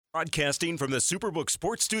Broadcasting from the Superbook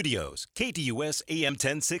Sports Studios, KDUS AM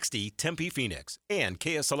 1060 Tempe, Phoenix, and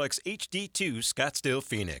KSLX HD2 Scottsdale,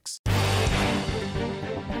 Phoenix.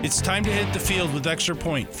 It's time to hit the field with Extra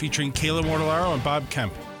Point, featuring Kayla Mortellaro and Bob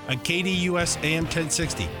Kemp on KDUS AM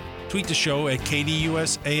 1060. Tweet the show at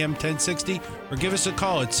KDUS AM 1060 or give us a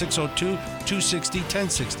call at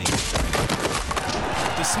 602-260-1060.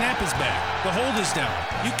 The snap is back. The hold is down.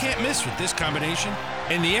 You can't miss with this combination,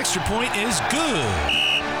 and the Extra Point is good.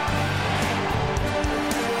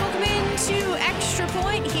 To Extra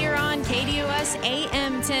Point here on KDUS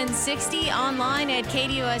AM 1060, online at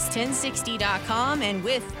KDUS1060.com, and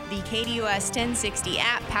with the KDUS 1060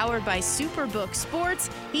 app powered by Superbook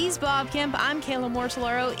Sports. He's Bob Kemp. I'm Kayla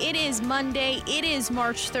Mortellaro. It is Monday. It is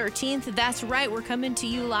March 13th. That's right. We're coming to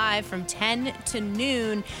you live from 10 to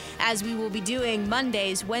noon, as we will be doing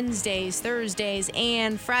Mondays, Wednesdays, Thursdays,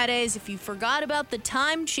 and Fridays. If you forgot about the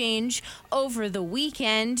time change over the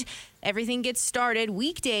weekend, everything gets started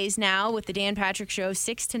weekdays now with the Dan Patrick Show,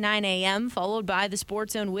 6 to 9 a.m., followed by the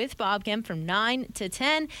Sports Zone with Bob Kemp from 9 to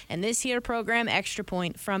 10, and this here program, Extra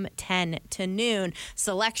Point, from 10 to noon.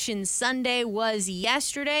 Selection Sunday was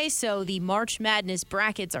yesterday, so the March Madness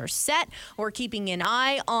brackets are set. We're keeping an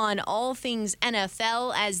eye on all things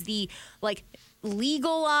NFL as the,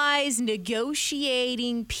 legalized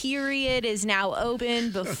negotiating period is now open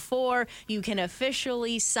before you can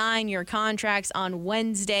officially sign your contracts on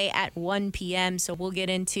Wednesday at 1 p.m. So we'll get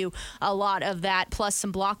into a lot of that. Plus,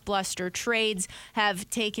 some blockbuster trades have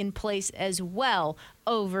taken place as well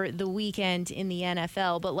over the weekend in the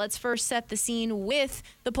NFL. But let's first set the scene with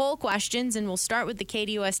the poll questions, and we'll start with the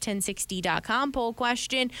KDUS1060.com poll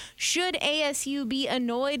question. Should ASU be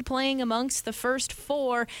annoyed playing amongst the first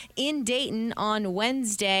four in Dayton on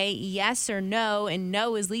Wednesday? Yes or no? And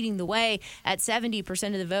no is leading the way at 70%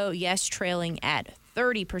 of the vote. Yes, trailing at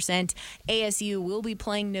 30%. ASU will be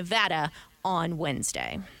playing Nevada on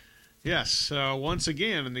Wednesday. Yes, once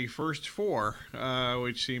again in the first four,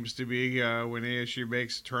 which seems to be when ASU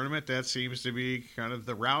makes a tournament, that seems to be kind of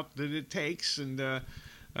the route that it takes, and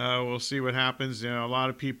we'll see what happens. A lot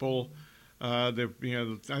of people, I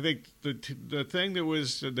think the thing that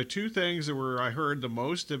was the two things that I heard the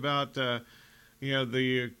most about, the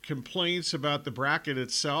complaints about the bracket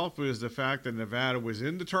itself was the fact that Nevada was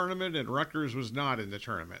in the tournament and Rutgers was not in the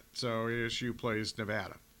tournament. So ASU plays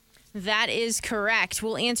Nevada. That is correct.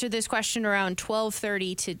 We'll answer this question around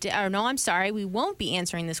 12:30 today. Or no, I'm sorry. We won't be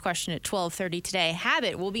answering this question at 12:30 today.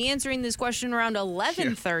 Habit, we'll be answering this question around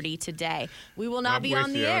 11:30 today. We will not be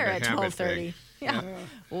on the air at 12:30. Yeah.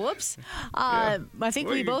 Whoops. I think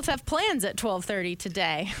we both have plans at 12:30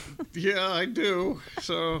 today. Yeah, I do.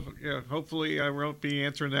 So, hopefully I won't be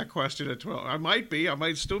answering that question at 12. I might be. I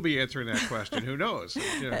might still be answering that question. Who knows?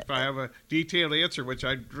 If I have a detailed answer, which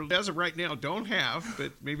I, as of right now, don't have,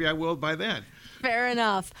 but maybe I will by then. Fair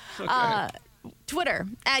enough. Okay. Twitter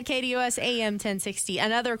at KDUS AM 1060.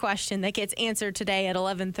 Another question that gets answered today at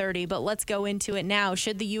 11:30, but let's go into it now.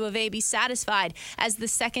 Should the UofA be satisfied as the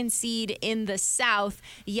second seed in the South?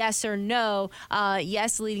 Yes or no?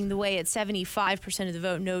 Yes, leading the way at 75% of the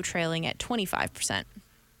vote. No, trailing at 25%.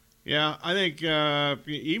 Yeah, I think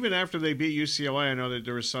even after they beat UCLA, I know that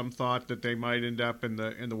there was some thought that they might end up in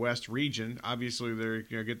the West region. Obviously, they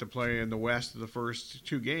get to play in the West the first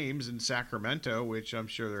two games in Sacramento, which I'm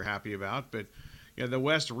sure they're happy about. But the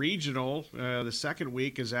West Regional, the second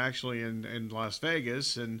week is actually in Las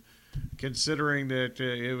Vegas, and considering that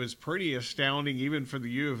it was pretty astounding, even for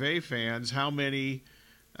the UofA fans, how many.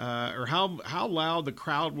 Or how loud the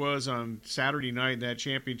crowd was on Saturday night in that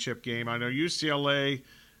championship game. I know UCLA,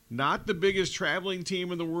 not the biggest traveling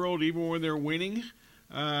team in the world, even when they're winning.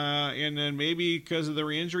 And then maybe because of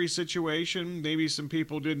their injury situation, maybe some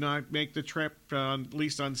people did not make the trip, at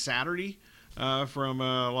least on Saturday, from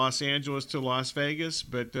Los Angeles to Las Vegas.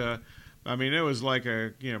 But, it was like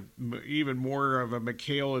even more of a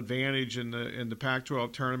McHale advantage in the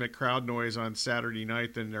Pac-12 tournament crowd noise on Saturday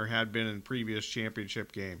night than there had been in previous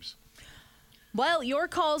championship games. Well, your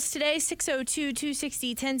calls today,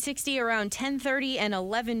 602-260-1060, around 10:30 and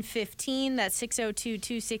 11:15. That's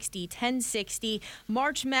 602-260-1060.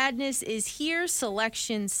 March Madness is here.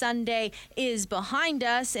 Selection Sunday is behind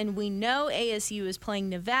us, and we know ASU is playing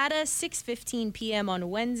Nevada, 6:15 p.m. on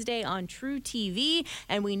Wednesday on True TV,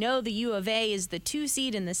 and we know the U of A is the 2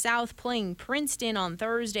 seed in the South, playing Princeton on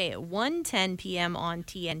Thursday at 1:10 p.m. on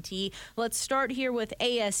TNT. Let's start here with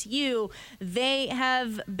ASU. They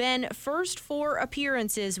have been first 4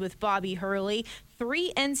 appearances with Bobby Hurley,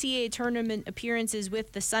 3 NCAA tournament appearances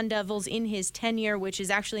with the Sun Devils in his tenure, which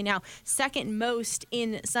is actually now second most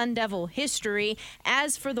in Sun Devil history.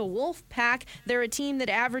 As for the Wolfpack, they're a team that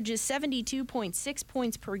averages 72.6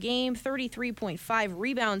 points per game, 33.5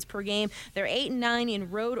 rebounds per game. They're 8-9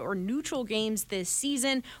 in road or neutral games this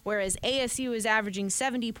season, whereas ASU is averaging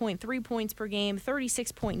 70.3 points per game,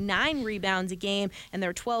 36.9 rebounds a game, and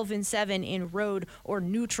they're 12-7 in road or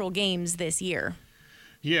neutral games this year.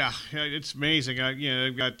 Yeah, it's amazing.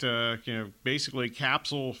 They've got basically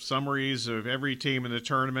capsule summaries of every team in the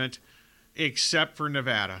tournament except for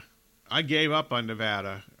Nevada. I gave up on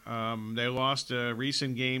Nevada. They lost a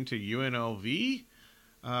recent game to UNLV.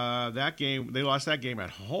 They lost that game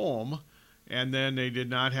at home, and then they did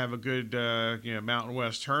not have a good Mountain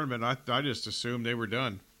West tournament. I just assumed they were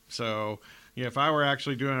done. So if I were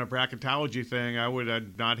actually doing a bracketology thing, I would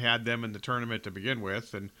have not had them in the tournament to begin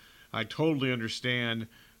with, and I totally understand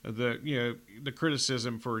the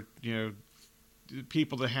criticism for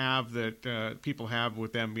people have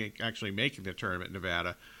with them actually making the tournament in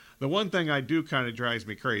Nevada. The one thing I do kind of drives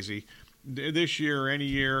me crazy this year or any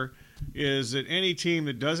year is that any team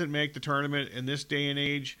that doesn't make the tournament in this day and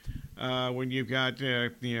age, when you've got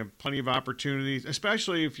plenty of opportunities,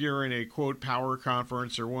 especially if you're in a quote power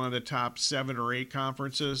conference or one of the top 7 or 8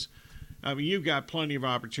 conferences, you've got plenty of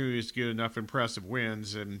opportunities to get enough impressive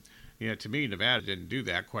wins. And to me, Nevada didn't do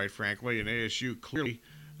that, quite frankly, and ASU clearly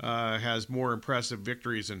has more impressive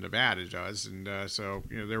victories than Nevada does, and so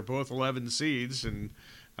they're both 11 seeds, and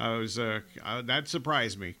that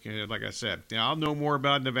surprised me. Like I said, I'll know more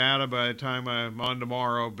about Nevada by the time I'm on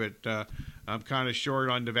tomorrow, but I'm kind of short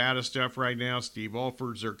on Nevada stuff right now. Steve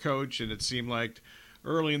Alford's their coach, and it seemed like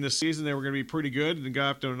early in the season they were going to be pretty good and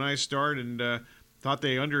got off to a nice start, and thought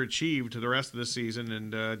they underachieved the rest of the season,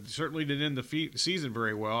 and certainly didn't end the season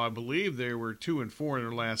very well. I believe they were 2-4 in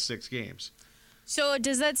their last 6 games. So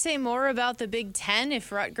does that say more about the Big Ten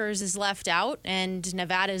if Rutgers is left out and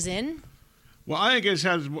Nevada's in? Well, I think it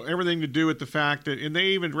has everything to do with the fact that, and they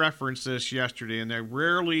even referenced this yesterday, and they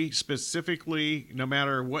rarely specifically, no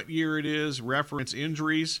matter what year it is, reference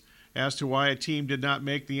injuries as to why a team did not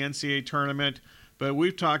make the NCAA tournament. But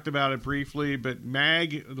we've talked about it briefly. But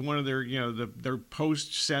Mag, one of their, their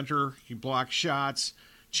post center, he blocks shots,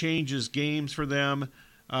 changes games for them.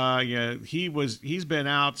 He's been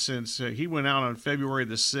out since he went out on February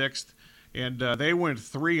the 6th, and they went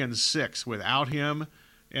 3-6 without him,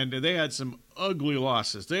 and they had some ugly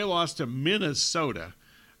losses. They lost to Minnesota.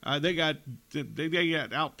 They got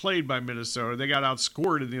outplayed by Minnesota. They got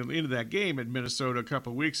outscored at the end of that game at Minnesota a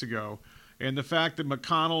couple of weeks ago. And the fact that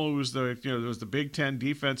McConnell, who was the Big Ten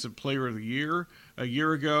Defensive Player of the Year a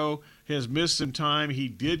year ago, has missed some time. He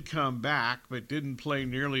did come back, but didn't play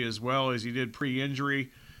nearly as well as he did pre-injury.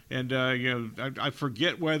 And I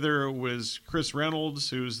forget whether it was Chris Reynolds,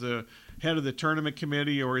 who's the head of the tournament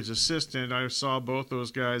committee, or his assistant. I saw both those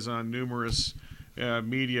guys on numerous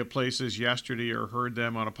media places yesterday, or heard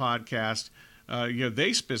them on a podcast.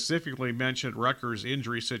 They specifically mentioned Rutgers'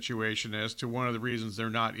 injury situation as to one of the reasons they're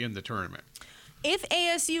not in the tournament. If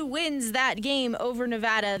ASU wins that game over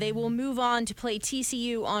Nevada, they will move on to play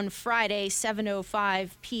TCU on Friday,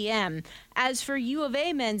 7:05 p.m. As for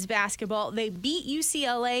UofA men's basketball, they beat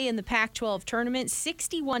UCLA in the Pac-12 tournament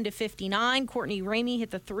 61-59. Courtney Ramey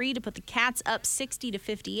hit the 3 to put the Cats up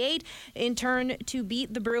 60-58, in turn to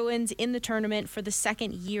beat the Bruins in the tournament for the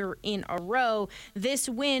second year in a row. This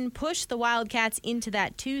win pushed the Wildcats into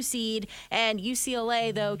that 2 seed, and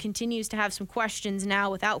UCLA, though, continues to have some questions now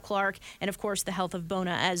without Clark, and of course the health of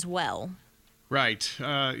Bona as well. Right.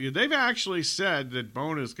 They've actually said that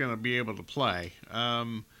Bona is going to be able to play.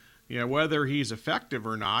 Whether he's effective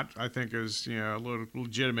or not, I think is a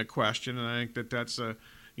legitimate question, and I think that's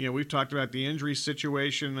we've talked about the injury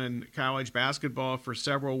situation in college basketball for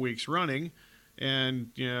several weeks running, and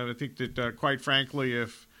I think that quite frankly,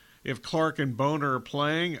 if Clark and Bona are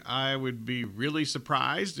playing, I would be really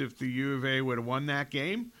surprised if the U of A would have won that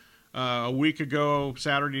game. A week ago,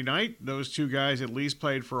 Saturday night, those two guys at least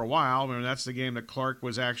played for a while. I mean, that's the game that Clark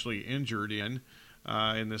was actually injured in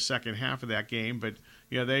the second half of that game. But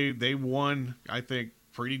they won, I think,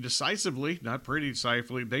 pretty decisively. Not pretty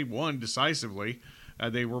decisively. They won decisively.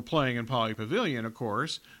 They were playing in Pauley Pavilion, of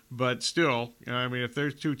course, but still, if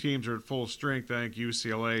there's two teams are at full strength, I think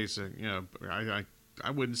UCLA's, I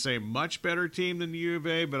wouldn't say much better team than the U of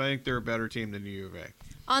A, but I think they're a better team than the U of A.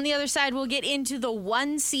 On the other side, we'll get into the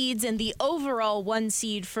 1 seeds and the overall 1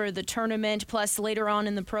 seed for the tournament. Plus, later on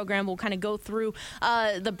in the program, we'll kind of go through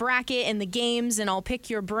the bracket and the games, and I'll pick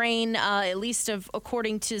your brain, at least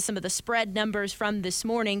according to some of the spread numbers from this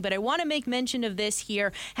morning. But I want to make mention of this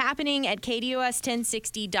here, happening at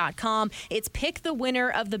KDUS1060.com. It's pick the winner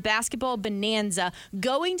of the basketball bonanza,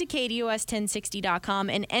 going to KDUS1060.com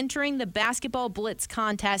and entering the basketball blitz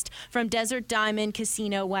contest from Desert Diamond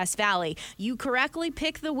Casino West Valley. You correctly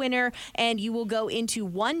pick the winner, and you will go into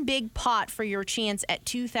one big pot for your chance at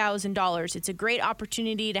 $2,000. It's a great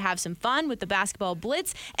opportunity to have some fun with the basketball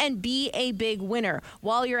blitz and be a big winner.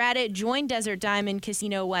 While you're at it, join Desert Diamond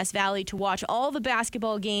Casino West Valley to watch all the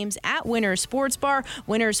basketball games at Winter Sports Bar.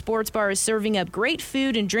 Winter Sports Bar is serving up great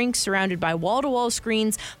food and drinks surrounded by wall-to-wall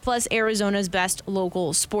screens, plus Arizona's best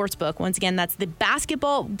local sports book. Once again, that's the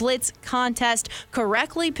basketball blitz contest.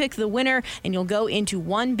 Correctly pick the winner, and you'll go into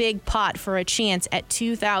one big pot for a chance at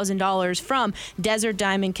 $2,000 from Desert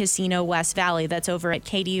Diamond Casino West Valley. That's over at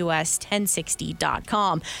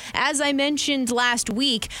KDUS1060.com. As I mentioned last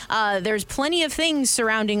week, there's plenty of things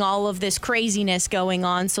surrounding all of this craziness going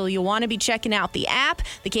on, so you'll want to be checking out the app,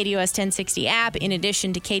 the KDUS 1060 app, in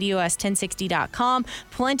addition to KDUS1060.com.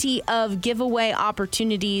 Plenty of giveaway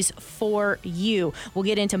opportunities for you. We'll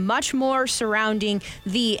get into much more surrounding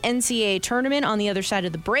the NCAA tournament on the other side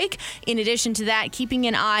of the break. In addition to that, keeping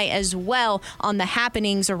an eye as well on the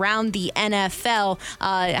happenings around the NFL.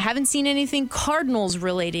 I haven't seen anything Cardinals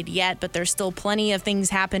related yet, but there's still plenty of things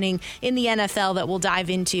happening in the NFL that we'll dive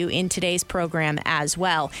into in today's program as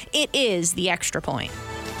well. It is the Extra Point.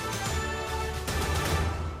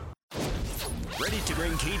 Ready to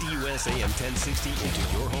bring KDUS AM 1060 into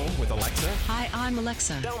your home with Alexa? Hi, I'm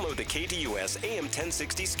Alexa. Download the KDUS AM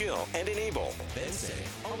 1060 skill and enable. Then say,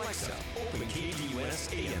 Alexa, open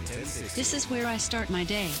KDUS AM 1060. This is where I start my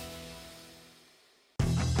day.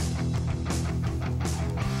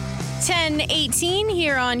 10:18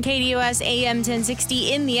 here on KDUS AM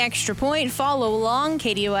 1060 in the Extra Point. Follow along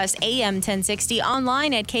KDUS AM 1060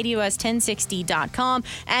 online at KDUS1060.com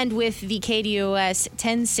and with the KDUS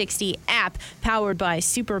 1060 app powered by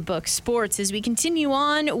Superbook Sports. As we continue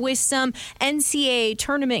on with some NCAA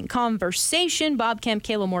tournament conversation, Bob Kemp,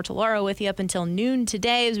 Kayla Mortellaro with you up until noon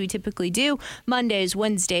today, as we typically do Mondays,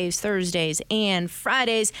 Wednesdays, Thursdays, and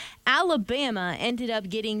Fridays. Alabama ended up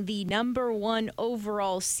getting the number 1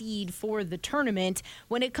 overall seed for the tournament.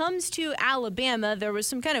 When it comes to Alabama, there was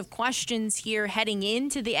some kind of questions here heading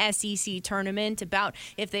into the SEC tournament about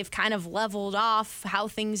if they've kind of leveled off, how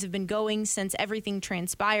things have been going since everything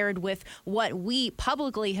transpired with what we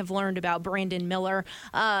publicly have learned about Brandon Miller.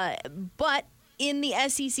 But in the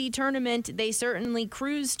SEC tournament, they certainly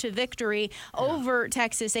cruised to victory over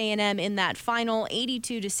Texas A&M in that final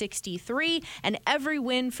 82-63, and every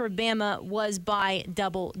win for Bama was by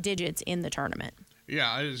double digits in the tournament. Yeah,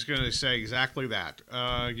 I was going to say exactly that.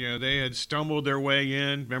 They had stumbled their way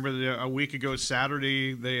in. Remember, a week ago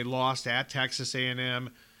Saturday, they lost at Texas A&M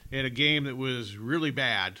in a game that was really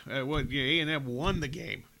bad. A&M won the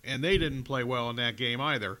game, and they didn't play well in that game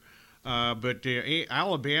either. But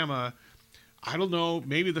Alabama, I don't know,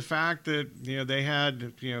 maybe the fact that they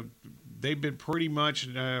had they've been pretty much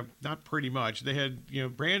not pretty much. They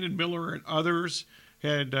had Brandon Miller and others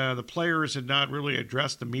had the players had not really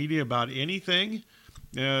addressed the media about anything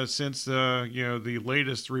since the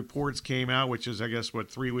latest reports came out, which is I guess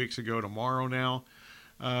 3 weeks ago tomorrow now.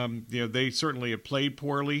 They certainly have played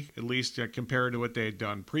poorly, at least compared to what they had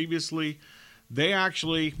done previously. They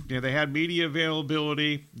actually they had media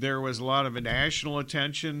availability. There was a lot of national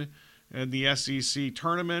attention in the SEC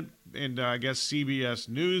tournament, and I guess CBS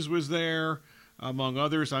News was there, among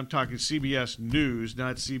others. I'm talking CBS News,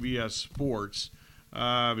 not CBS Sports,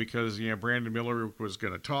 because Brandon Miller was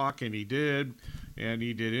going to talk, and he did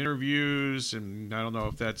interviews, and I don't know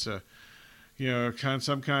if that's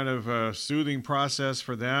some kind of soothing process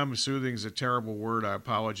for them. Soothing is a terrible word. I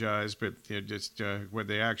apologize, but just when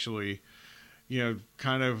they actually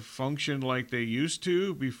kind of function like they used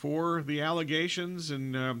to before the allegations,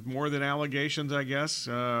 and more than allegations, I guess,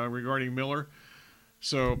 regarding Miller.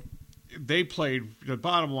 So they played, the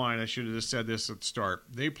bottom line, I should have just said this at the start,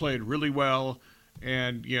 they played really well,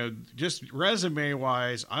 and just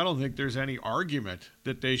resume-wise, I don't think there's any argument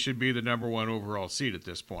that they should be the number 1 overall seed at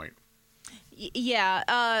this point.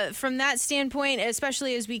 Yeah, from that standpoint,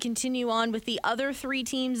 especially as we continue on with the other three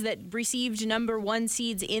teams that received number one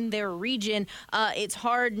seeds in their region, it's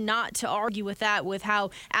hard not to argue with that, with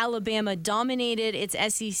how Alabama dominated its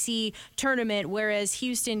SEC tournament, whereas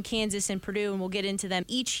Houston, Kansas, and Purdue, and we'll get into them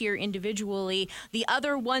each here individually. The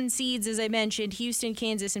other one seeds, as I mentioned, Houston,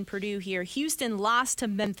 Kansas, and Purdue here. Houston lost to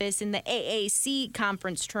Memphis in the AAC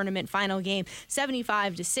conference tournament final game,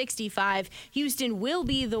 75-65. Houston will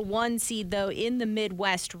be the one seed, though, in the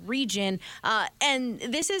Midwest region. And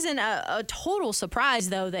this isn't a total surprise,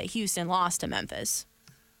 though, that Houston lost to Memphis.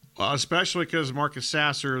 Well, especially because Marcus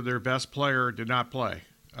Sasser, their best player, did not play.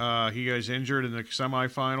 He was injured in the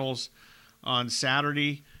semifinals on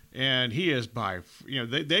Saturday, and he is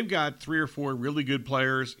they've got 3 or 4 really good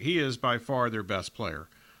players. He is by far their best player.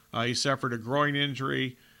 He suffered a groin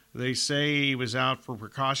injury. They say he was out for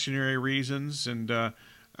precautionary reasons, and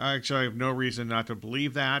actually, I have no reason not to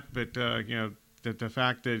believe that, but that the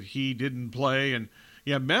fact that he didn't play, and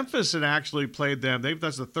Memphis had actually played them.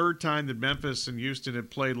 That's the third time that Memphis and Houston had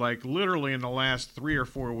played, like literally in the last 3 or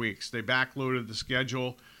 4 weeks. They backloaded the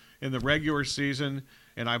schedule in the regular season,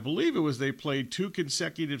 and I believe it was they played 2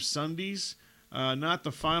 consecutive Sundays, not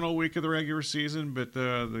the final week of the regular season, but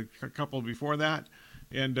the couple before that.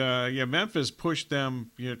 And Memphis pushed them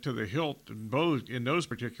to the hilt in those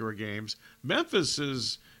particular games. Memphis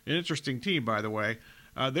is an interesting team, by the way.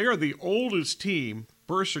 They are the oldest team,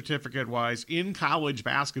 birth certificate-wise, in college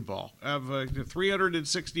basketball. Of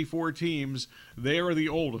 364 teams, they are the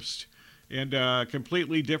oldest. And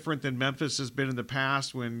completely different than Memphis has been in the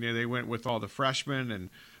past when they went with all the freshmen. And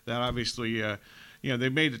that obviously, they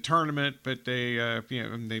made the tournament, but they a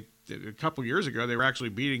couple years ago, they were actually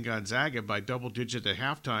beating Gonzaga by double digits at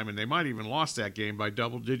halftime, and they might even lost that game by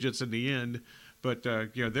double digits in the end. But,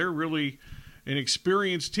 they're really an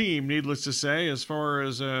experienced team, needless to say, as far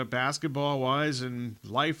as basketball-wise and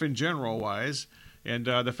life in general-wise. And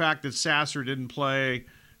the fact that Sasser didn't play,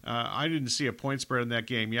 I didn't see a point spread in that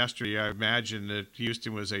game yesterday. I imagine that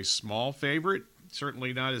Houston was a small favorite,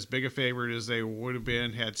 certainly not as big a favorite as they would have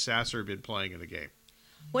been had Sasser been playing in the game.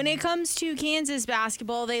 When it comes to Kansas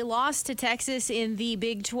basketball, they lost to Texas in the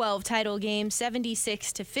Big 12 title game,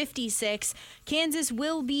 76-56. Kansas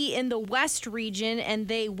will be in the West region, and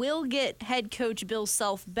they will get head coach Bill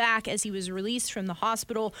Self back as he was released from the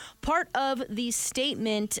hospital. Part of the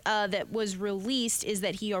statement that was released is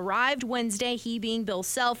that he arrived Wednesday, he being Bill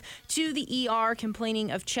Self, to the ER complaining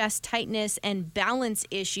of chest tightness and balance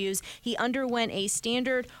issues. He underwent a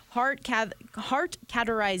standard heart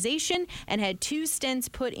catheterization and had 2 stents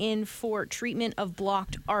put in for treatment of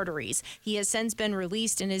blocked arteries. He has since been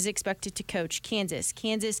released and is expected to coach Kansas.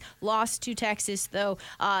 Kansas lost to Texas, though,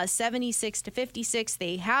 76-56.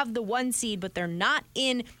 They have the 1 seed, but they're not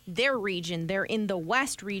in their region. They're in the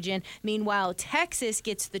West region. Meanwhile, Texas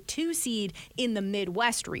gets the 2 seed in the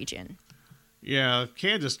Midwest region. Yeah,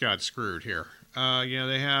 Kansas got screwed here.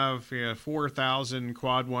 They have 4,000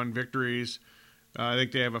 quad 1 victories. I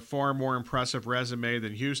think they have a far more impressive resume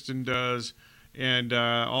than Houston does. And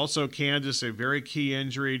also Kansas, a very key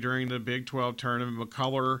injury during the Big 12 tournament.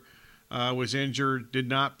 McCullough was injured, did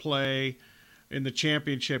not play in the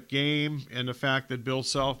championship game. And the fact that Bill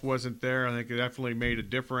Self wasn't there, I think it definitely made a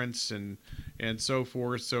difference and so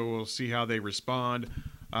forth. So we'll see how they respond.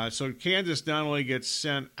 So Kansas not only gets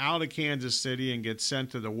sent out of Kansas City and gets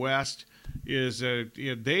sent to the West,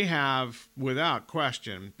 they have, without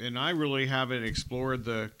question, and I really haven't explored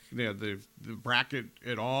the bracket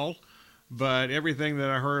at all, but everything that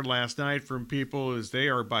I heard last night from people is they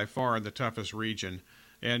are by far the toughest region.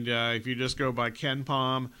 And if you just go by Ken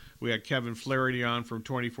Palm, we had Kevin Flaherty on from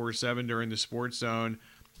 24/7 during the Sports Zone,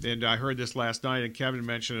 and I heard this last night, and Kevin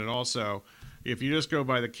mentioned it also. If you just go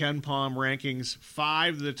by the Ken Palm rankings,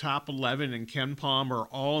 5 of the top 11 in Ken Palm are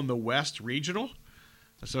all in the West Regional.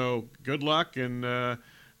 So good luck, and the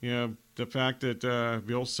fact that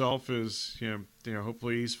Bill Self is,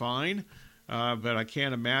 hopefully he's fine. But I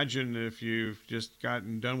can't imagine if you've just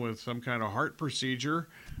gotten done with some kind of heart procedure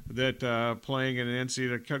that playing in an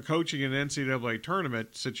coaching an NCAA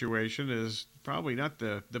tournament situation is probably not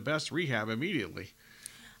the best rehab immediately.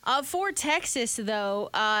 For Texas,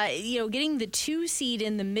 though, getting the 2 seed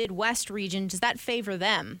in the Midwest region, does that favor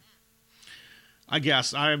them? I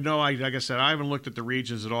guess. I have like I said, I haven't looked at the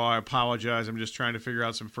regions at all. I apologize. I'm just trying to figure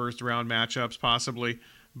out some first-round matchups possibly.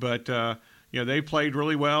 But, they played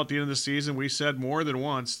really well at the end of the season. We said more than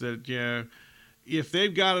once that, if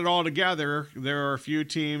they've got it all together, there are a few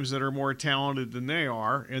teams that are more talented than they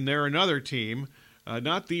are. And they're another team,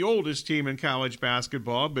 not the oldest team in college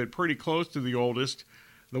basketball, but pretty close to the oldest,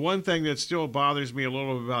 The one thing that still bothers me a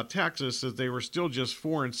little bit about Texas is they were still just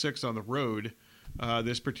 4-6 on the road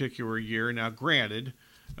this particular year. Now, granted,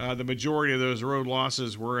 the majority of those road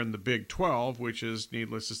losses were in the Big 12, which is,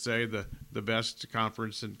 needless to say, the best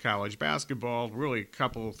conference in college basketball. Really, a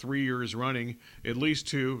couple, 3 years running, at least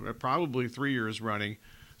 2, probably 3 years running.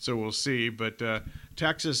 So we'll see. But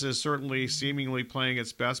Texas is certainly seemingly playing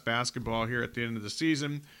its best basketball here at the end of the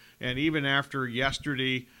season. And even after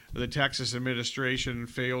yesterday, the Texas administration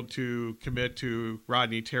failed to commit to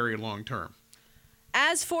Rodney Terry long term.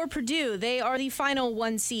 As for Purdue, they are the final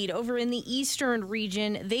 1 seed over in the Eastern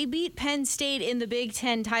region. They beat Penn State in the Big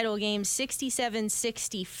Ten title game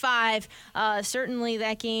 67-65. Certainly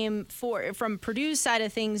that game from Purdue's side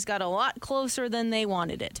of things got a lot closer than they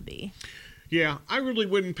wanted it to be. Yeah, I really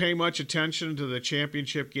wouldn't pay much attention to the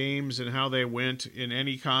championship games and how they went in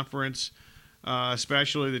any conference,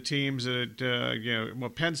 especially the teams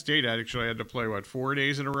that, Penn State actually had to play, 4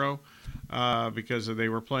 days in a row because they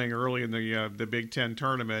were playing early in the Big Ten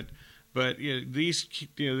tournament. But these,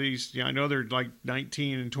 I know they're like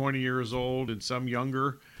 19 and 20 years old and some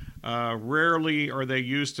younger. Rarely are they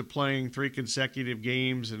used to playing 3 consecutive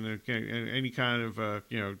games in any kind of,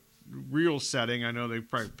 real setting. I know they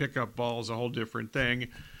probably pick up balls, a whole different thing.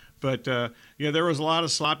 But, there was a lot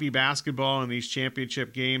of sloppy basketball in these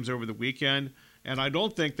championship games over the weekend. And I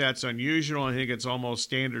don't think that's unusual. I think it's almost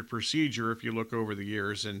standard procedure if you look over the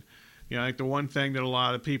years. And, I think the one thing that a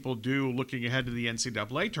lot of people do looking ahead to the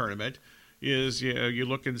NCAA tournament is, you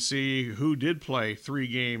look and see who did play 3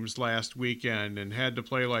 games last weekend and had to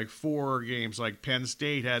play 4 games, like Penn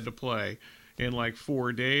State had to play in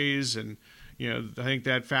 4 days. And, I think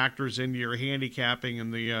that factors into your handicapping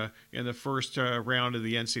in the first round of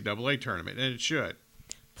the NCAA tournament, and it should.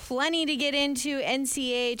 Plenty to get into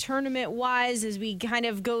NCAA tournament-wise as we kind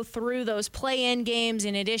of go through those play-in games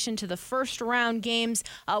in addition to the first-round games.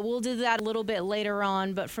 We'll do that a little bit later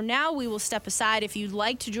on. But for now, we will step aside. If you'd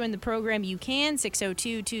like to join the program, you can.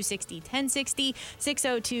 602-260-1060,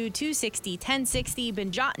 602-260-1060.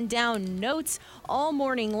 Been jotting down notes all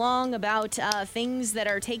morning long about things that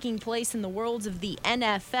are taking place in the worlds of the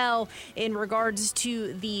NFL in regards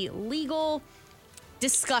to the legal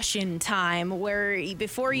discussion time, where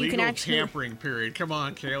before you legal can actually tampering period. Come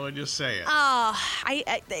on, Kayla, just say it.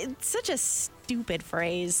 It's such a stupid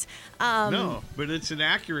phrase. No, but it's an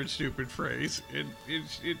accurate stupid phrase.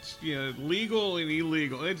 It's legal and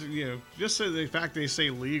illegal. It's just the fact they say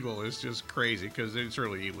legal is just crazy because it's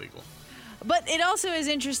really illegal. But it also is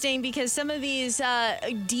interesting because some of these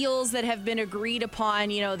deals that have been agreed upon,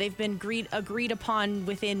 they've been agreed upon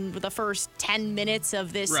within the first 10 minutes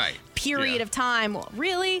of this period of time.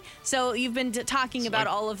 Really? So you've been talking about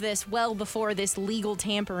all of this well before this legal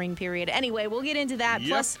tampering period. Anyway, we'll get into that. Yep.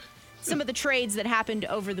 Plus some of the trades that happened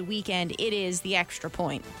over the weekend. It is the Extra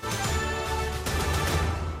Point.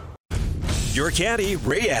 Your caddy,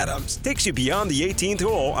 Ray Adams, takes you beyond the 18th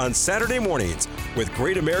hole on Saturday mornings with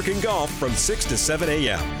Great American Golf from 6 to 7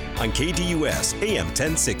 a.m. on KDUS AM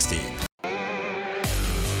 1060.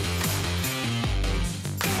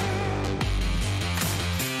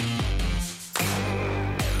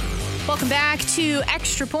 Welcome back to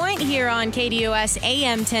Extra Point here on KDUS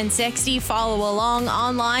AM 1060. Follow along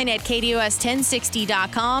online at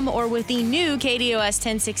KDUS1060.com or with the new KDUS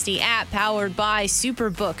 1060 app powered by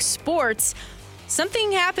Superbook Sports.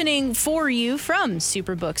 Something happening for you from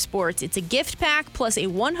Superbook Sports. It's a gift pack plus a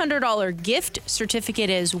 $100 gift certificate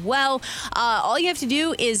as well. All you have to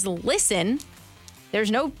do is listen.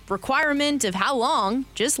 There's no requirement of how long.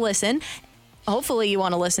 Just listen. Hopefully you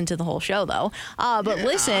want to listen to the whole show, though.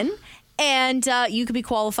 Listen. And you could be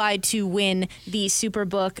qualified to win the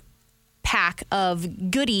Superbook pack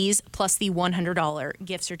of goodies plus the $100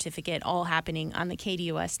 gift certificate, all happening on the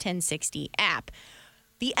KDUS 1060 app.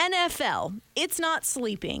 The NFL, it's not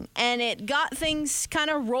sleeping, and it got things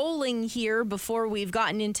kind of rolling here before we've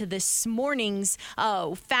gotten into this morning's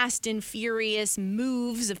fast and furious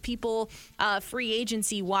moves of people free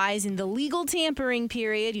agency-wise in the legal tampering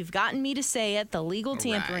period. You've gotten me to say it, the legal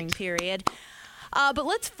tampering period. But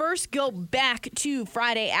let's first go back to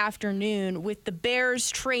Friday afternoon with the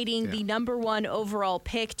Bears trading the number 1 overall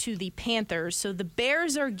pick to the Panthers. So the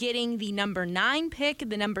Bears are getting the number 9 pick,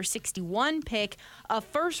 the number 61 pick, a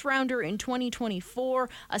first rounder in 2024,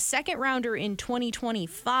 a second rounder in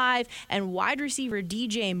 2025, and wide receiver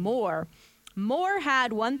DJ Moore. Moore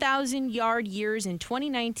had 1,000-yard years in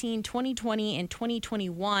 2019, 2020, and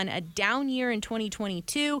 2021, a down year in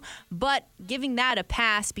 2022, but giving that a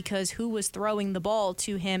pass because who was throwing the ball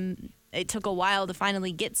to him it took a while to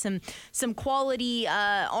finally get some quality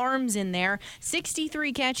arms in there.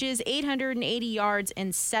 63 catches, 880 yards,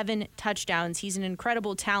 and 7 touchdowns. He's an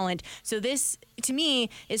incredible talent. So this, to me,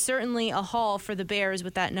 is certainly a haul for the Bears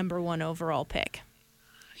with that number 1 overall pick.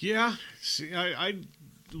 Yeah, see, I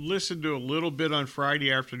listened to a little bit on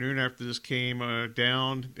Friday afternoon after this came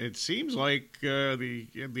down. It seems like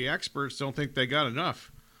the experts don't think they got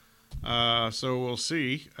enough. So we'll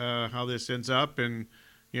see how this ends up. And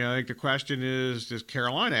I think the question is, does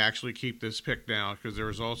Carolina actually keep this pick now? Because there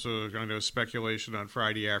was also speculation on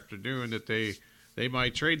Friday afternoon that they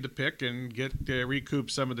might trade the pick and get recoup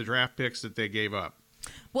some of the draft picks that they gave up.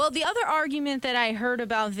 Well, the other argument that I heard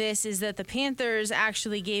about this is that the Panthers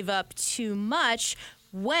actually gave up too much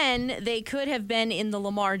when they could have been in the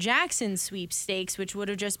Lamar Jackson sweepstakes, which would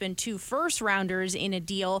have just been 2 first-rounders in a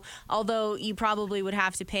deal, although you probably would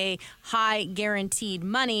have to pay high guaranteed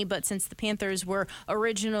money. But since the Panthers were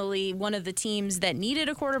originally one of the teams that needed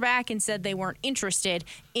a quarterback and said they weren't interested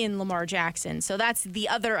in Lamar Jackson. So that's the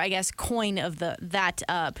other, I guess, coin of that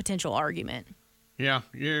potential argument. Yeah,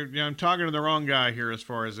 I'm talking to the wrong guy here as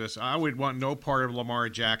far as this. I would want no part of Lamar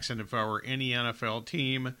Jackson if I were any NFL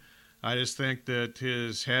team. I just think that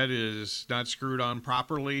his head is not screwed on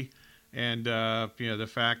properly, and the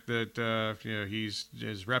fact that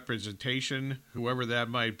his representation, whoever that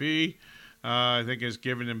might be, I think has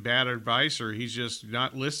given him bad advice, or he's just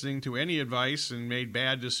not listening to any advice and made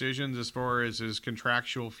bad decisions as far as his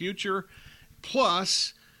contractual future.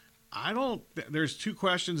 Plus, there's 2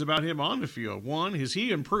 questions about him on the field. One, has he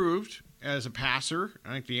improved as a passer?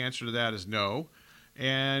 I think the answer to that is no.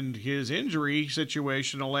 And his injury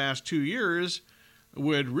situation the last 2 years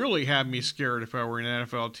would really have me scared if I were an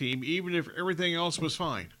NFL team, even if everything else was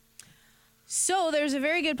fine. So there's a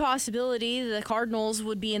very good possibility the Cardinals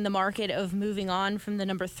would be in the market of moving on from the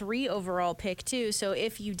number 3 overall pick, too. So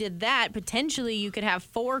if you did that, potentially you could have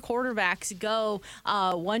 4 quarterbacks go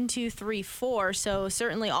 1, 2, 3, 4. So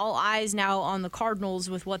certainly all eyes now on the Cardinals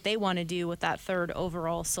with what they want to do with that 3rd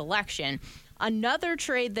overall selection. Another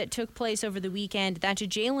trade that took place over the weekend, that's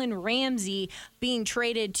Jalen Ramsey being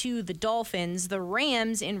traded to the Dolphins. The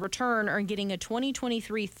Rams, in return, are getting a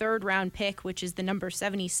 2023 third-round pick, which is the number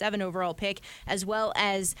 77 overall pick, as well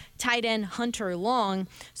as tight end Hunter Long.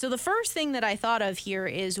 So the first thing that I thought of here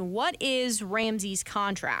is, what is Ramsey's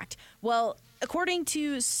contract? Well, according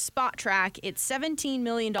to Spot Track, it's $17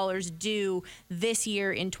 million due this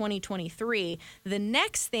year in 2023. The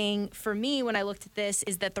next thing for me when I looked at this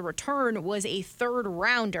is that the return was a 3rd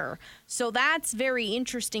rounder. So that's very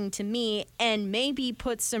interesting to me and maybe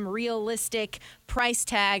puts some realistic price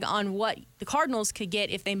tag on what the Cardinals could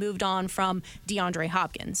get if they moved on from DeAndre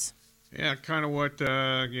Hopkins. Yeah, kind of what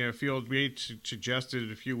Field Yates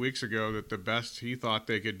suggested a few weeks ago, that the best he thought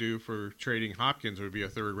they could do for trading Hopkins would be a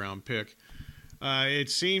 3rd-round pick. It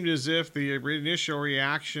seemed as if the initial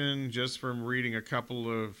reaction, just from reading a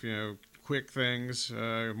couple of quick things,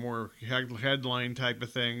 more headline type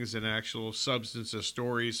of things than actual substance of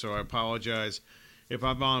stories. So I apologize if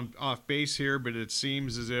I'm off base here, but it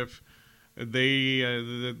seems as if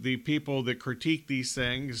the people that critique these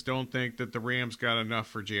things don't think that the Rams got enough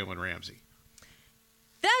for Jalen Ramsey.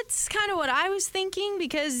 That's kind of what I was thinking,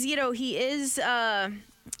 because he is.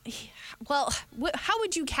 Well, how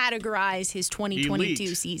would you categorize his 2022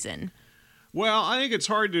 elite season? Well, I think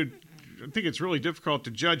it's really difficult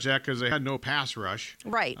to judge that because they had no pass rush.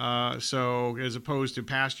 Right. So as opposed to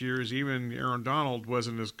past years, even Aaron Donald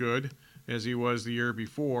wasn't as good as he was the year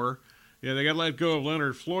before. Yeah, they got to let go of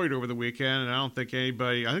Leonard Floyd over the weekend, and I don't think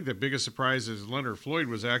anybody – I think the biggest surprise is Leonard Floyd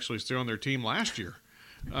was actually still on their team last year.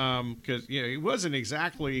 Because he wasn't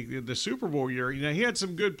exactly the Super Bowl year. He had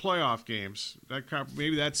some good playoff games.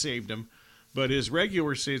 Maybe that saved him. But his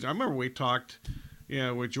regular season, I remember we talked,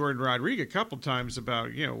 with Jordan Rodriguez a couple times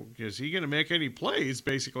about, is he going to make any plays?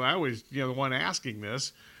 Basically, I was, the one asking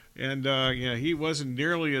this, and he wasn't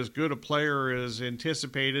nearly as good a player as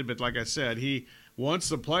anticipated. But like I said, once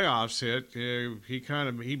the playoffs hit,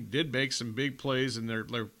 he did make some big plays in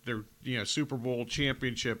their Super Bowl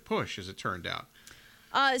championship push, as it turned out.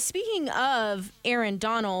 Speaking of Aaron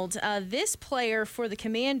Donald, this player for the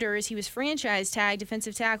Commanders, he was franchise tagged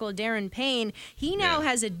defensive tackle Darren Payne. He now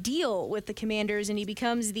has a deal with the Commanders, and he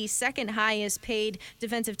becomes the 2nd highest paid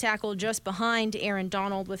defensive tackle, just behind Aaron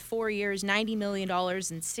Donald, with 4 years, $90 million, and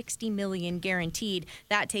 $60 million guaranteed.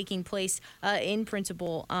 That taking place in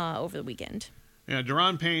principle over the weekend. Yeah,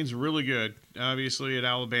 Daron Payne's really good, obviously, at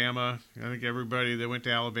Alabama. I think everybody that went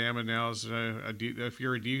to Alabama now is, if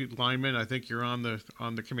you're a D lineman, I think you're on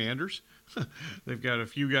the Commanders. They've got a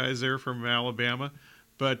few guys there from Alabama.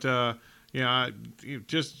 But, Yeah,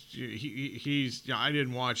 he's. I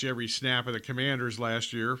didn't watch every snap of the Commanders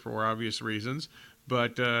last year for obvious reasons,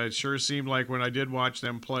 but it sure seemed like when I did watch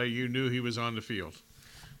them play, you knew he was on the field.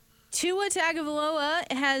 Tua Tagovailoa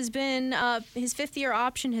has been his fifth-year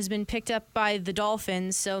option has been picked up by the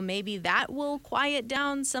Dolphins, so maybe that will quiet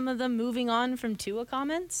down some of the moving on from Tua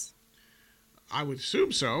comments. I would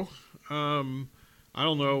assume so. I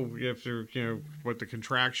don't know if there, what the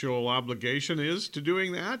contractual obligation is to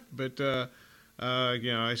doing that, but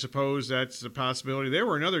I suppose that's a possibility. There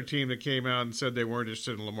were another team that came out and said they weren't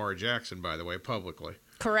interested in Lamar Jackson, by the way, publicly.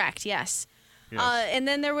 Correct. Yes. Yes. And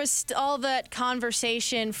then there was all that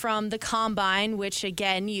conversation from the Combine, which,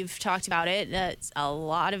 again, you've talked about it. A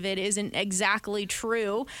lot of it isn't exactly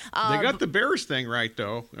true. They got the Bears thing right,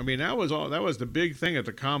 though. I mean, that was the big thing at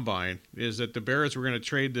the Combine, is that the Bears were going to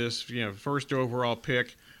trade this first overall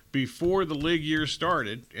pick before the league year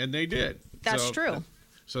started, and they did. That's true.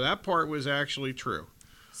 So that part was actually true.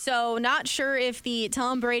 So not sure if the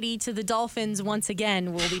Tom Brady to the Dolphins once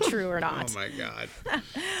again will be true or not. Oh, my God.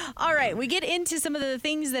 All right, we get into some of the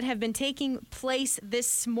things that have been taking place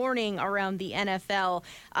this morning around the NFL.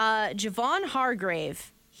 Javon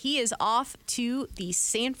Hargrave, he is off to the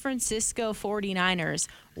San Francisco 49ers.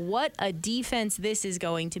 What a defense this is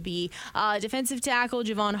going to be. Defensive tackle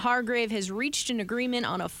Javon Hargrave has reached an agreement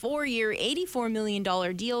on a 4-year, $84 million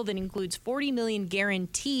deal that includes $40 million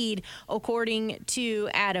guaranteed, according to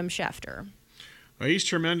Adam Schefter. Well, he's a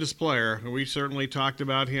tremendous player. We certainly talked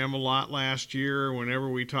about him a lot last year. Whenever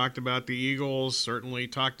we talked about the Eagles, certainly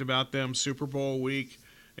talked about them Super Bowl week,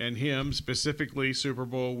 and him specifically Super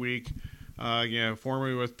Bowl week.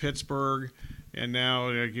 Formerly with Pittsburgh. And now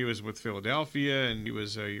he was with Philadelphia, and he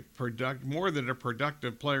was more than a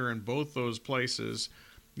productive player in both those places.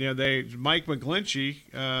 Mike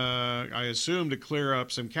McGlinchey, I assume, to clear up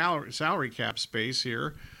some salary cap space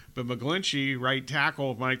here, but McGlinchey, right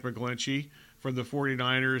tackle Mike McGlinchey from the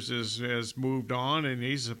 49ers, has moved on, and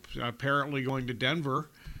he's apparently going to Denver.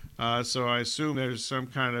 So I assume there's some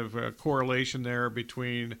kind of correlation there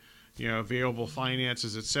between available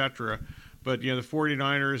finances, etc. But, the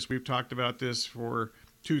 49ers, we've talked about this for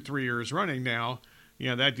 2-3 years running now.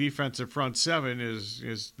 That defensive front seven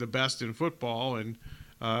is the best in football. And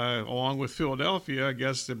along with Philadelphia, I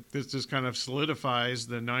guess this just kind of solidifies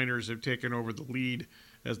the Niners have taken over the lead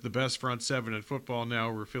as the best front seven in football now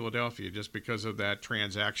over Philadelphia just because of that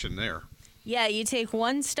transaction there. Yeah, you take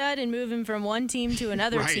one stud and move him from one team to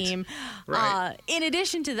another team. Right. In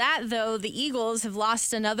addition to that, though, the Eagles have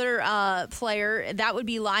lost another player. That would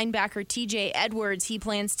be linebacker TJ Edwards. He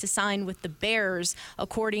plans to sign with the Bears,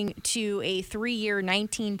 according to a 3-year,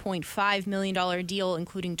 $19.5 million deal,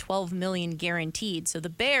 including $12 million guaranteed. So the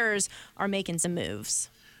Bears are making some moves.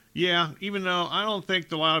 Yeah, even though I don't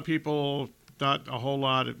think a lot of people thought a whole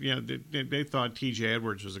lot of, they thought T.J.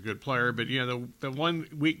 Edwards was a good player, but, the one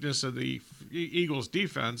weakness of the Eagles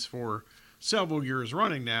defense for several years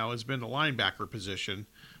running now has been the linebacker position.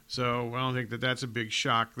 So I don't think that's a big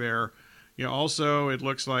shock there. Also, it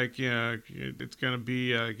looks like, it's going to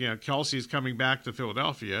be, Kelsey's coming back to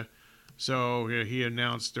Philadelphia. So he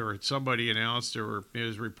announced, or somebody announced, or it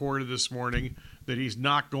was reported this morning that he's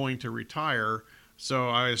not going to retire. So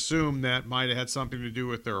I assume that might have had something to do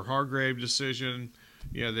with their Hargrave decision.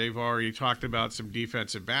 They've already talked about some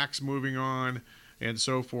defensive backs moving on and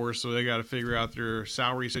so forth. So they got to figure out their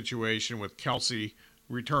salary situation with Kelsey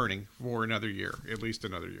returning for another year, at least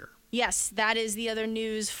another year. Yes, that is the other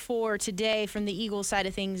news for today from the Eagles side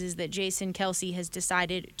of things, is that Jason Kelsey has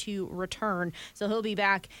decided to return. So he'll be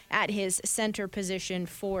back at his center position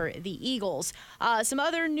for the Eagles. Some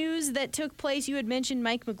other news that took place, you had mentioned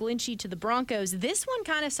Mike McGlinchey to the Broncos. This one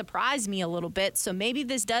kind of surprised me a little bit. So maybe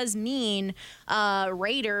this does mean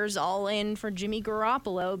Raiders all in for Jimmy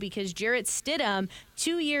Garoppolo, because Jarrett Stidham,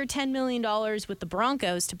 2-year, $10 million with the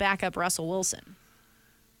Broncos to back up Russell Wilson.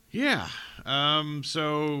 Yeah.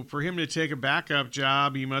 So for him to take a backup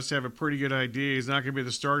job, he must have a pretty good idea. He's not going to be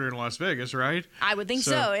the starter in Las Vegas, right? I would think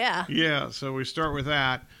so, yeah. Yeah, so we start with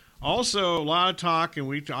that. Also, a lot of talk,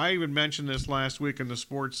 and I even mentioned this last week in the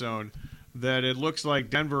Sports Zone, that it looks like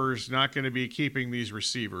Denver's not going to be keeping these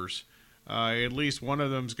receivers. At least one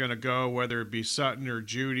of them's going to go, whether it be Sutton or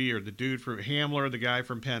Judy or the dude from Hamler, the guy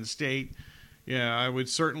from Penn State. Yeah, I would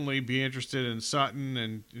certainly be interested in Sutton,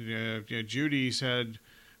 and Judy's had,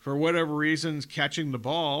 for whatever reasons, catching the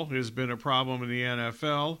ball has been a problem in the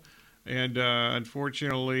NFL. And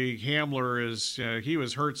unfortunately, Hamler he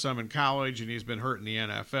was hurt some in college, and he's been hurt in the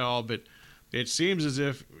NFL. But it seems as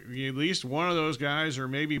if at least one of those guys, or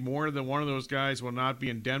maybe more than one of those guys, will not be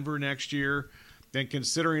in Denver next year. And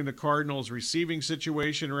considering the Cardinals' receiving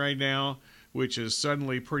situation right now, which is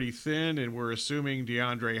suddenly pretty thin, and we're assuming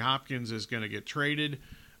DeAndre Hopkins is going to get traded.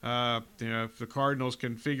 If the Cardinals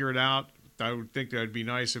can figure it out, I would think that would be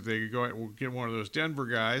nice if they could go and get one of those Denver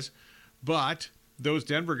guys. But those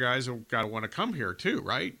Denver guys have got to want to come here too,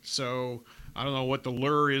 right? So I don't know what the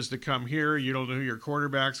lure is to come here. You don't know who your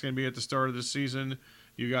quarterback's going to be at the start of the season.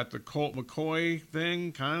 You got the Colt McCoy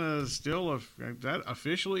thing kind of still that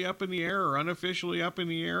officially up in the air or unofficially up in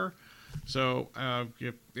the air. So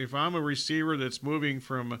if I'm a receiver that's moving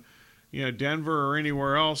from Denver or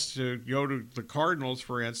anywhere else to go to the Cardinals,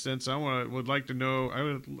 for instance, I would like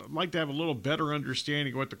to have a little better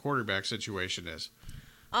understanding of what the quarterback situation is.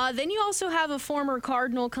 Then you also have a former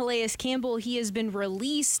Cardinal, Calais Campbell. He has been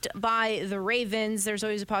released by the Ravens. There's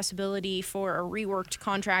always a possibility for a reworked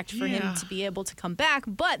contract for him to be able to come back.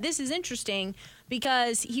 But this is interesting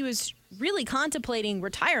because he was really contemplating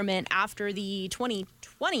retirement after the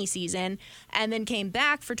 2020 season and then came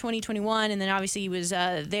back for 2021. And then obviously he was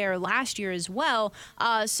there last year as well.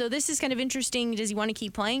 So this is kind of interesting. Does he want to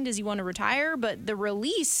keep playing? Does he want to retire? But the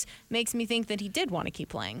release makes me think that he did want to keep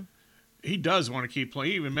playing. He does want to keep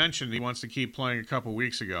playing. He even mentioned he wants to keep playing a couple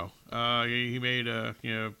weeks ago. He made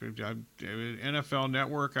NFL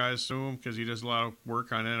Network, I assume, because he does a lot of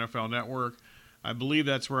work on NFL Network. I believe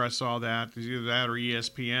that's where I saw that. It's either that or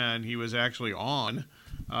ESPN. He was actually on.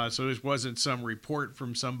 So this wasn't some report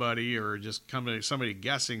from somebody or just somebody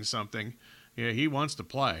guessing something. He wants to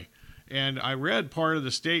play. And I read part of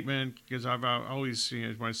the statement because I've always,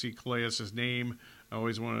 when I see Calais' name, I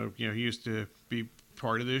always want to, he used to be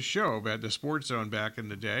part of this show at the Sports Zone back in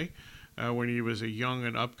the day when he was a young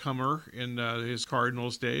and upcomer in his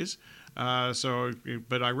Cardinals days.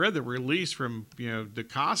 But I read the release from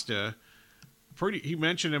DaCosta. He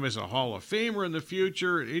mentioned him as a Hall of Famer in the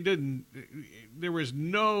future. There was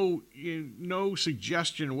no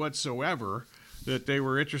suggestion whatsoever that they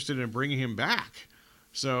were interested in bringing him back.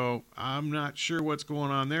 So I'm not sure what's going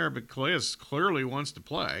on there, but Calais clearly wants to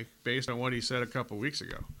play based on what he said a couple weeks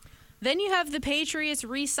ago. Then you have the Patriots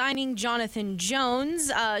re-signing Jonathan Jones,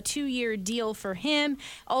 a 2-year deal for him.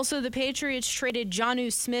 Also, the Patriots traded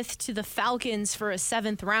Jonnu Smith to the Falcons for a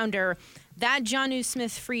 7th rounder. That Jonnu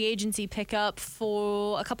Smith free agency pickup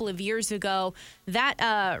for a couple of years ago,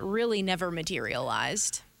 that really never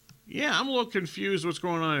materialized. Yeah, I'm a little confused what's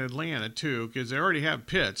going on in Atlanta, too, because they already have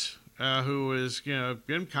Pitts, who has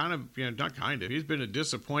been he's been a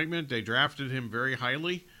disappointment. They drafted him very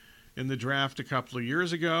highly in the draft a couple of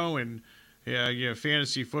years ago, and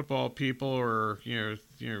fantasy football people are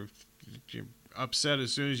upset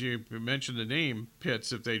as soon as you mention the name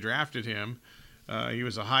Pitts if they drafted him. He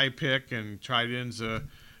was a high pick, and tight end's a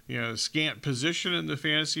scant position in the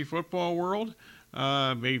fantasy football world.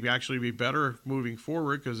 Maybe actually be better moving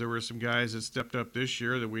forward because there were some guys that stepped up this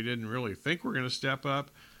year that we didn't really think were going to step up,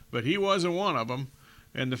 but he wasn't one of them.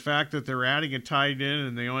 And the fact that they're adding a tight end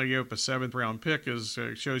and they only gave up a 7th round pick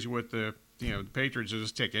shows you what the Patriots will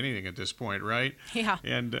just take anything at this point, right? Yeah.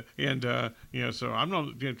 And so I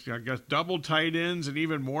guess double tight ends and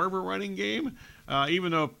even more of a running game.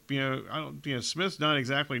 Even though Smith's not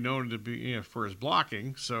exactly known to be for his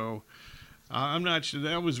blocking, so I'm not sure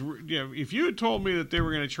that was. If you had told me that they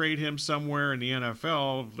were going to trade him somewhere in the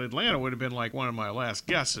NFL, Atlanta would have been like one of my last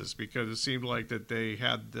guesses because it seemed like that they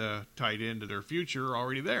had the tight end of their future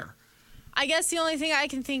already there. I guess the only thing I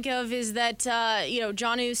can think of is that,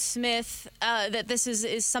 Jonnu Smith, that this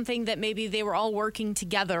is something that maybe they were all working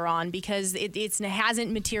together on because it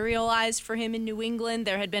hasn't materialized for him in New England.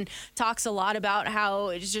 There had been talks a lot about how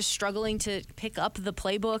it's just struggling to pick up the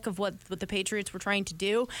playbook of what the Patriots were trying to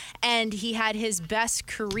do. And he had his best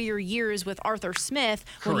career years with Arthur Smith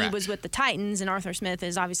when he was with the Titans. And Arthur Smith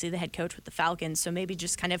is obviously the head coach with the Falcons. So maybe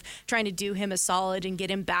just kind of trying to do him a solid and get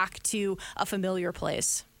him back to a familiar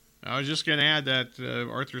place. I was just going to add that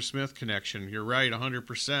Arthur Smith connection. You're right,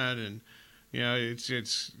 100%, and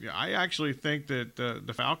it's. I actually think that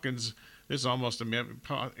the Falcons. This is almost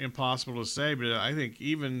impossible to say, but I think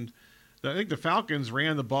the Falcons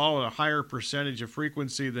ran the ball at a higher percentage of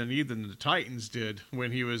frequency than even the Titans did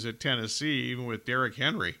when he was at Tennessee, even with Derrick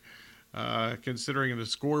Henry. Considering the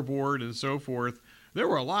scoreboard and so forth, there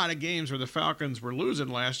were a lot of games where the Falcons were losing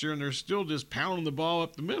last year, and they're still just pounding the ball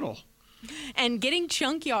up the middle. And getting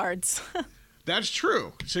chunk yards. That's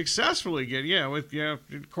true. Successfully with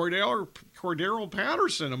Cordero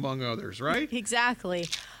Patterson, among others, right? Exactly.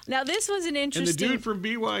 Now, this was an interesting... And the dude from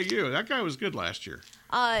BYU. That guy was good last year.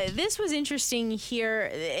 This was interesting here.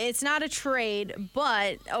 It's not a trade,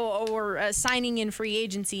 but or signing in free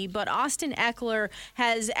agency, but Austin Eckler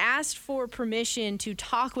has asked for permission to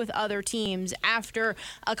talk with other teams after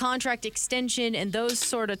a contract extension, and those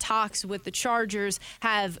sort of talks with the Chargers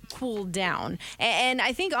have cooled down. And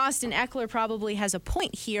I think Austin Eckler probably has a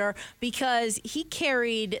point here because he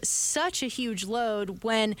carried such a huge load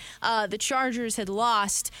when the Chargers had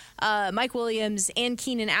lost Mike Williams and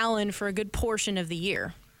Keenan Allen for a good portion of the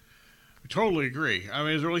year. Totally agree. I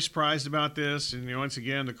was really surprised about this. And once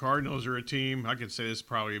again, the Cardinals are a team. I could say this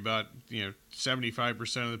probably about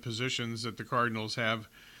 75% of the positions that the Cardinals have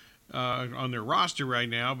on their roster right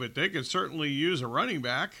now. But they could certainly use a running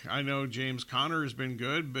back. I know James Conner has been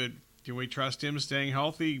good, but can we trust him staying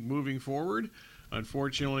healthy moving forward?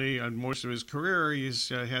 Unfortunately, on most of his career, he's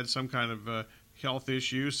had some kind of health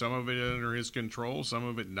issue. Some of it under his control, some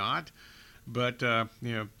of it not. But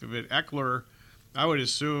Eckler, I would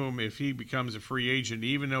assume if he becomes a free agent,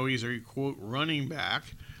 even though he's a, quote, running back,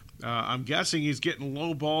 I'm guessing he's getting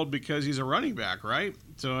lowballed because he's a running back, right?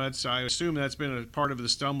 So I assume that's been a part of the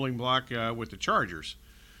stumbling block with the Chargers.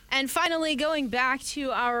 And finally, going back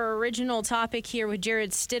to our original topic here with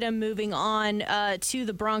Jared Stidham moving on to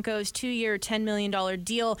the Broncos, 2-year, $10 million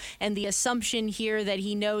deal, and the assumption here that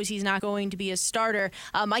he knows he's not going to be a starter.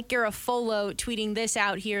 Mike Garafolo tweeting this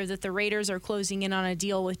out here that the Raiders are closing in on a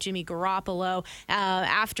deal with Jimmy Garoppolo.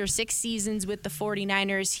 After 6 seasons with the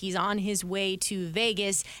 49ers, he's on his way to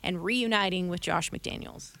Vegas and reuniting with Josh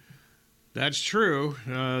McDaniels. That's true.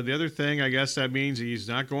 The other thing, I guess that means he's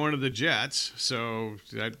not going to the Jets, so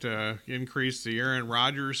that increased the Aaron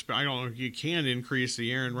Rodgers. I don't know if you can increase the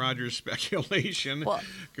Aaron Rodgers speculation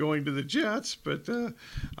going to the Jets, but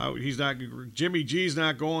he's not. Jimmy G's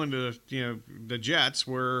not going to the Jets,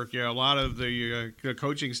 where a lot of the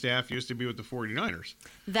coaching staff used to be with the 49ers.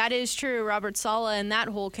 That is true, Robert Saleh and that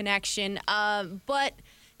whole connection, but.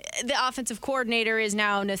 The offensive coordinator is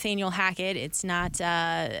now Nathaniel Hackett. It's not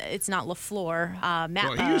LaFleur.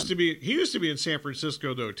 He used to be in San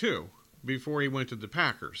Francisco though too. Before he went to the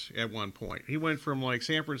Packers at one point, he went from like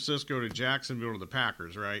San Francisco to Jacksonville to the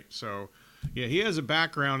Packers, right? So, yeah, he has a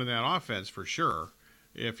background in that offense for sure.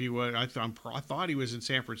 If he was, I thought he was in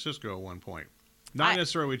San Francisco at one point. Not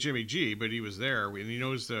necessarily with Jimmy G, but he was there, and he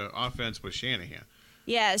knows the offense with Shanahan.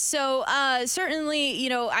 Yeah, so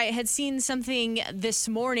certainly, I had seen something this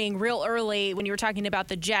morning real early when you were talking about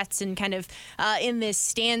the Jets and kind of in this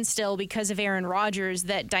standstill because of Aaron Rodgers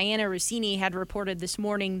that Diana Rossini had reported this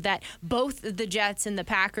morning that both the Jets and the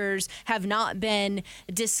Packers have not been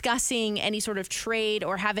discussing any sort of trade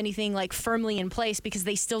or have anything like firmly in place because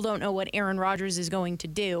they still don't know what Aaron Rodgers is going to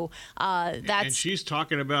do. And she's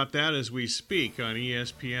talking about that as we speak on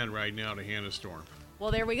ESPN right now to Hannah Storm. Well,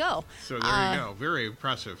 there we go. So there you go. Very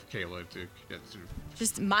impressive, Kayla.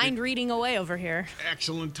 Just mind reading away over here.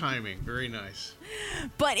 Excellent timing. Very nice.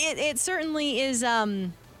 But it certainly is a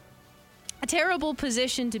terrible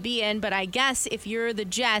position to be in. But I guess if you're the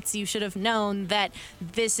Jets, you should have known that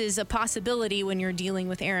this is a possibility when you're dealing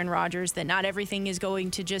with Aaron Rodgers, that not everything is going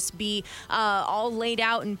to just be all laid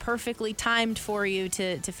out and perfectly timed for you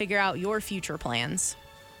to figure out your future plans.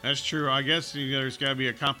 That's true. I guess there's got to be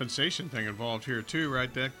a compensation thing involved here too,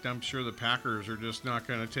 right? That I'm sure the Packers are just not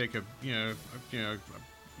going to take a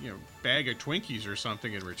bag of Twinkies or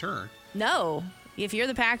something in return. No, if you're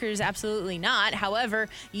the Packers, absolutely not. However,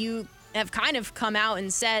 you have kind of come out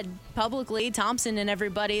and said publicly, Thompson and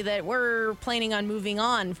everybody, that we're planning on moving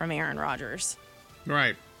on from Aaron Rodgers.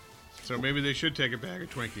 Right. So maybe they should take a bag of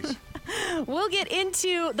Twinkies. We'll get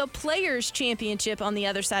into the Players' Championship on the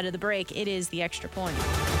other side of the break. It is the Extra Point.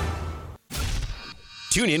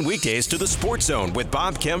 Tune in weekdays to the Sports Zone with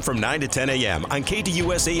Bob Kemp from 9 to 10 a.m. on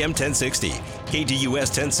KDUS AM 1060,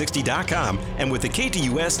 KDUS1060.com, and with the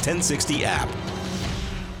KDUS 1060 app.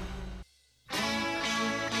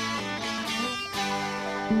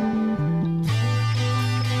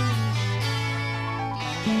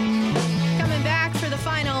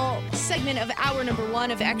 Segment of hour number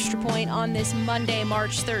 1 of Extra Point on this Monday,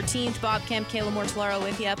 March 13th. Bob Kemp, Kayla Mortellaro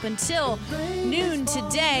with you up until noon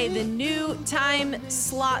today. The new time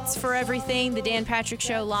slots for everything. The Dan Patrick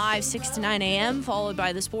Show live 6 to 9 a.m., followed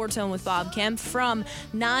by the Sports Zone with Bob Kemp from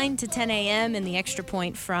 9 to 10 a.m. and the Extra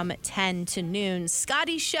Point from 10 to noon.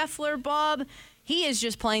 Scottie Scheffler, Bob, He is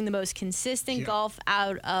just playing the most consistent golf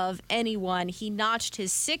out of anyone. He notched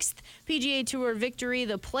his 6th PGA Tour victory,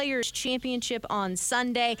 the Players' Championship on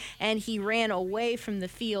Sunday, and he ran away from the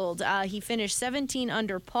field. He finished 17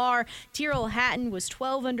 under par. Tyrrell Hatton was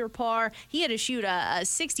 12 under par. He had to shoot a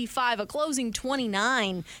 65, a closing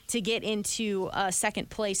 29 to get into second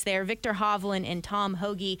place there. Victor Hovland and Tom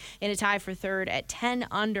Hoge in a tie for third at 10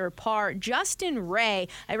 under par. Justin Ray,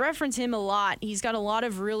 I reference him a lot. He's got a lot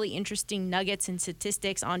of really interesting nuggets and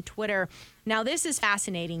statistics on Twitter. Now, this is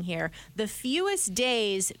fascinating here. The fewest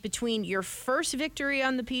days between your first victory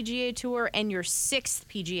on the PGA Tour and your 6th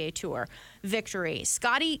PGA Tour victory.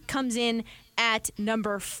 Scottie comes in at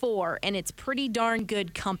number 4, and it's pretty darn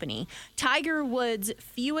good company. Tiger Woods'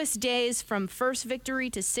 fewest days from first victory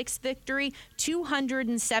to 6th victory,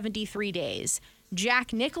 273 days.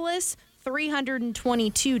 Jack Nicklaus,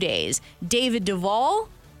 322 days. David Duval,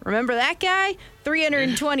 remember that guy?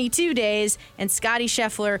 322 days. And Scottie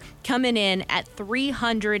Scheffler coming in at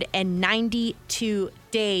 392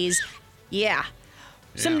 days. Yeah.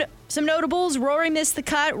 Some notables. Rory missed the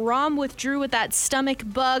cut. Rahm withdrew with that stomach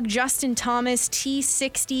bug. Justin Thomas,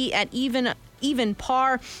 T60 at even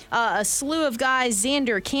par. A slew of guys,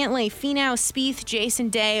 Xander, Cantlay, Finau, Spieth, Jason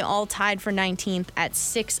Day, all tied for 19th at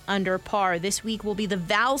 6 under par. This week will be the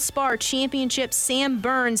Valspar Championship. Sam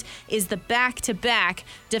Burns is the back-to-back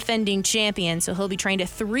defending champion, so he'll be trying to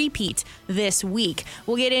three-peat this week.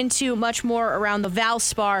 We'll get into much more around the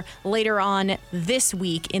Valspar later on this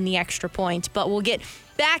week in the Extra Point, but we'll get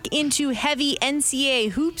back into heavy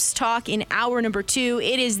NCAA hoops talk in hour number 2.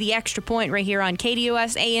 It is the Extra Point right here on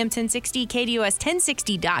KDUS AM 1060,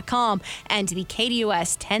 KDUS1060.com, and the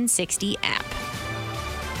KDUS 1060 app.